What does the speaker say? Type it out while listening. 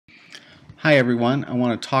Hi everyone, I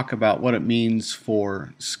want to talk about what it means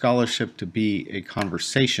for scholarship to be a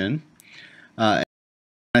conversation. I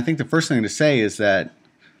think the first thing to say is that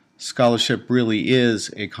scholarship really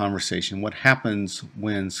is a conversation. What happens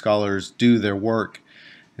when scholars do their work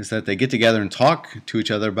is that they get together and talk to each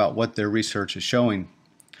other about what their research is showing.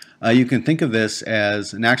 You can think of this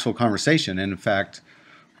as an actual conversation, and in fact,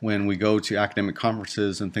 when we go to academic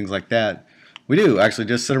conferences and things like that, we do actually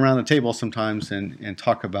just sit around the table sometimes and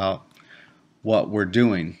talk about what we're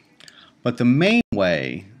doing. But the main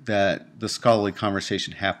way that the scholarly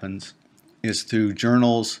conversation happens is through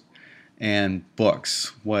journals and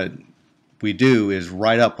books. What we do is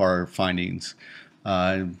write up our findings,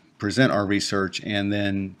 present our research, and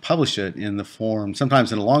then publish it in the form,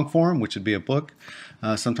 sometimes in a long form, which would be a book,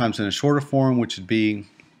 sometimes in a shorter form, which would be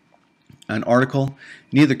an article.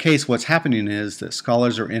 In either case, what's happening is that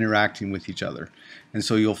scholars are interacting with each other. And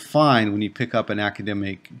so you'll find when you pick up an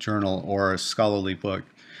academic journal or a scholarly book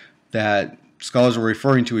that scholars are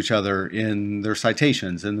referring to each other in their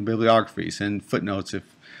citations, in the bibliographies, and footnotes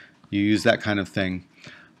if you use that kind of thing.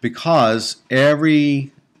 Because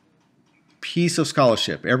every piece of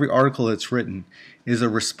scholarship, every article that's written is a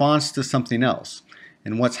response to something else.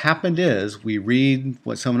 And what's happened is we read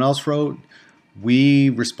what someone else wrote, we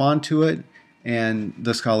respond to it, and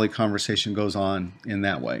the scholarly conversation goes on in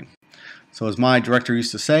that way. So as my director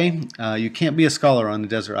used to say, you can't be a scholar on a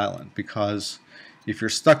desert island, because if you're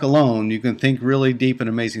stuck alone, you can think really deep and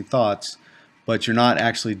amazing thoughts, but you're not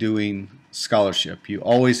actually doing scholarship. You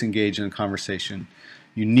always engage in a conversation.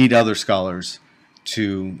 You need other scholars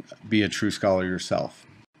to be a true scholar yourself.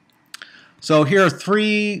 So here are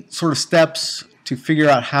three sort of steps to figure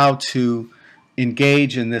out how to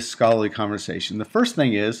engage in this scholarly conversation. The first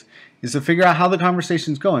thing is to figure out how the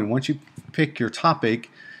conversation is going. Once you pick your topic,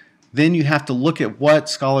 then you have to look at what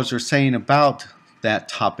scholars are saying about that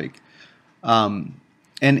topic. And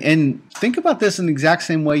think about this in the exact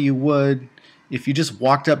same way you would if you just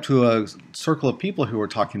walked up to a circle of people who are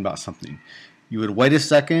talking about something. You would wait a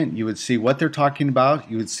second, you would see what they're talking about,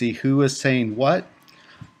 you would see who is saying what,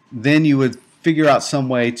 then you would figure out some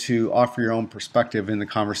way to offer your own perspective in the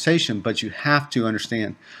conversation, but you have to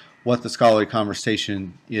understand what the scholarly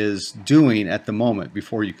conversation is doing at the moment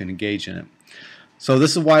before you can engage in it. So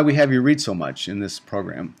this is why we have you read so much in this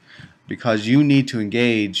program, because you need to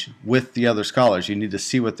engage with the other scholars. You need to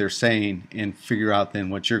see what they're saying and figure out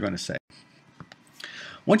then what you're going to say.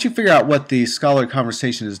 Once you figure out what the scholarly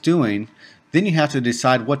conversation is doing, then you have to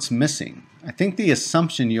decide what's missing. I think the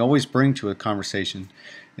assumption you always bring to a conversation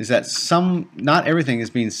is that not everything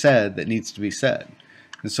is being said that needs to be said.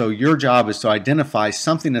 And so your job is to identify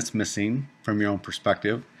something that's missing from your own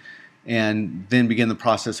perspective and then begin the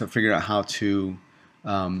process of figuring out how to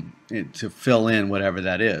fill in whatever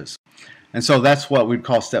that is. And so that's what we'd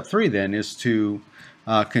call step 3 then, is to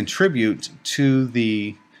contribute to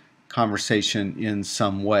the conversation in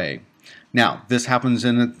some way. Now, this happens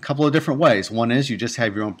in a couple of different ways. One is you just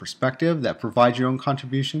have your own perspective that provides your own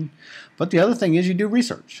contribution. But the other thing is you do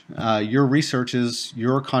research. Your research is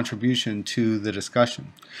your contribution to the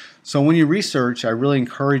discussion. So when you research, I really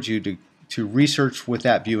encourage you to research with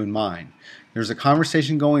that view in mind. There's a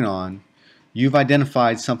conversation going on. You've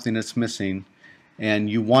identified something that's missing, and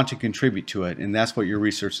you want to contribute to it. And that's what your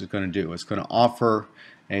research is going to do. It's going to offer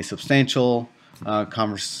a substantial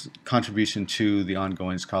contribution to the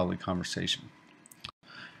ongoing scholarly conversation.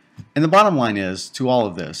 And the bottom line is, to all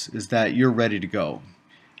of this, is that you're ready to go.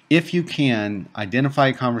 If you can identify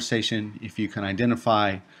a conversation, if you can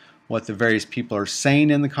identify what the various people are saying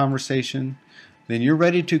in the conversation, then you're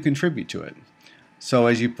ready to contribute to it. So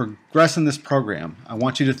as you progress in this program, I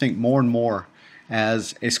want you to think more and more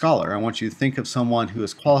as a scholar. I want you to think of someone who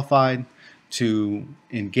is qualified to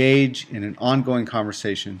engage in an ongoing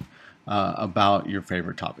conversation about your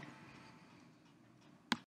favorite topic.